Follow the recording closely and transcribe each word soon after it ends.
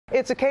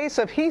It's a case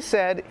of he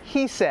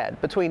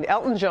said between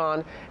Elton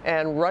John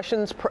and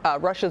Russia's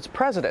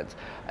president.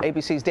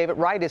 ABC's David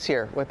Wright is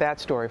here with that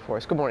story for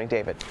us. Good morning,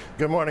 David.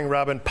 Good morning,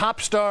 Robin. Pop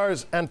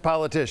stars and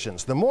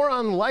politicians. The more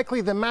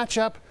unlikely the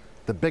matchup,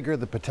 the bigger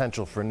the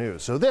potential for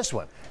news. So this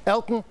one,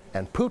 Elton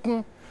and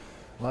Putin,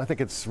 well, I think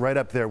it's right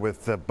up there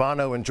with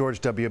Bono and George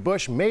W.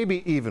 Bush,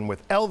 maybe even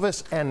with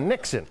Elvis and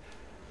Nixon.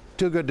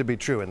 Too good to be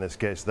true in this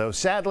case, though.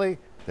 Sadly,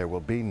 there will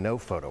be no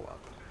photo op.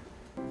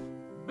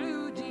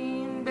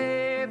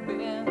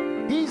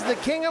 He's the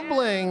king of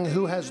bling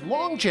who has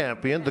long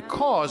championed the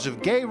cause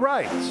of gay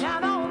rights.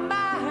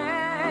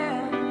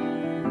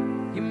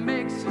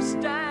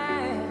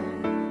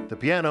 The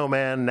piano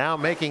man now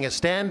making a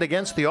stand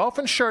against the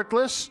often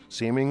shirtless,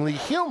 seemingly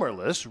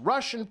humorless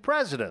Russian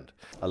president.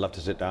 I'd love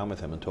to sit down with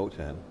him and talk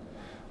to him.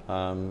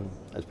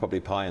 There's probably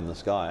pie in the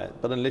sky,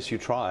 but unless you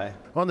try.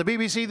 On the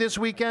BBC this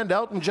weekend,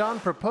 Elton John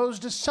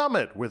proposed a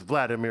summit with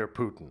Vladimir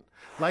Putin.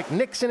 Like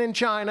Nixon in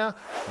China,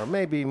 or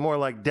maybe more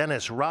like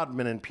Dennis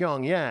Rodman in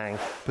Pyongyang,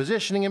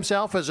 positioning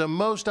himself as a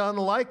most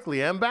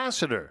unlikely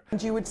ambassador.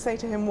 And you would say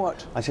to him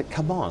what? I said,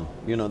 come on,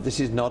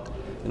 this is not,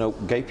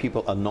 gay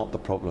people are not the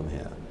problem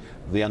here.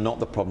 They are not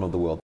the problem of the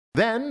world.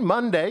 Then,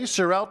 Monday,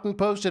 Sir Elton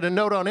posted a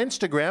note on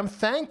Instagram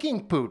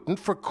thanking Putin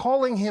for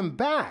calling him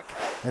back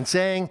and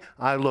saying,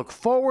 I look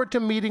forward to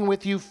meeting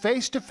with you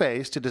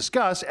face-to-face to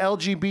discuss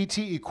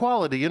LGBT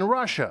equality in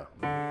Russia.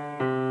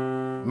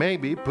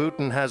 Maybe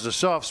Putin has a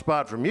soft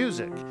spot for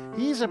music.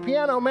 He's a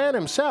piano man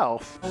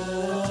himself.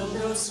 All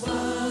those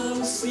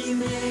vows we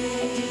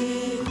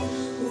made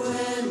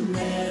were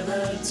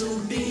never to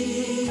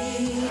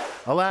be.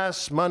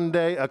 Alas,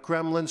 Monday, a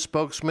Kremlin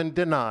spokesman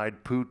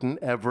denied Putin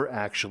ever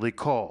actually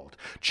called,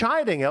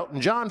 chiding Elton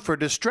John for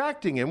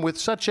distracting him with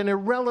such an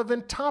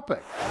irrelevant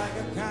topic.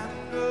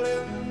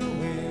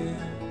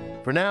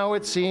 For now,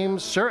 it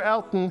seems Sir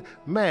Elton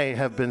may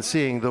have been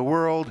seeing the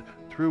world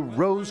through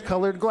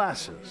rose-colored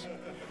glasses.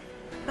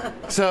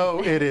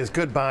 So it is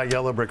goodbye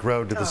Yellow Brick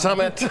Road to the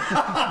summit.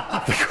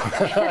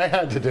 I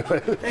had to do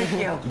it. Thank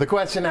you. The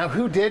question now,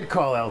 who did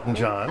call Elton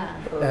John?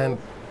 And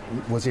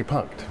was he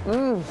punked?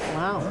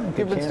 Wow.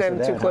 You've been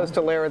standing too close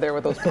to Lara there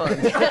with those puns.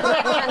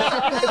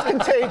 It's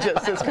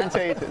contagious. It's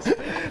contagious.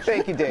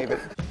 Thank you, David.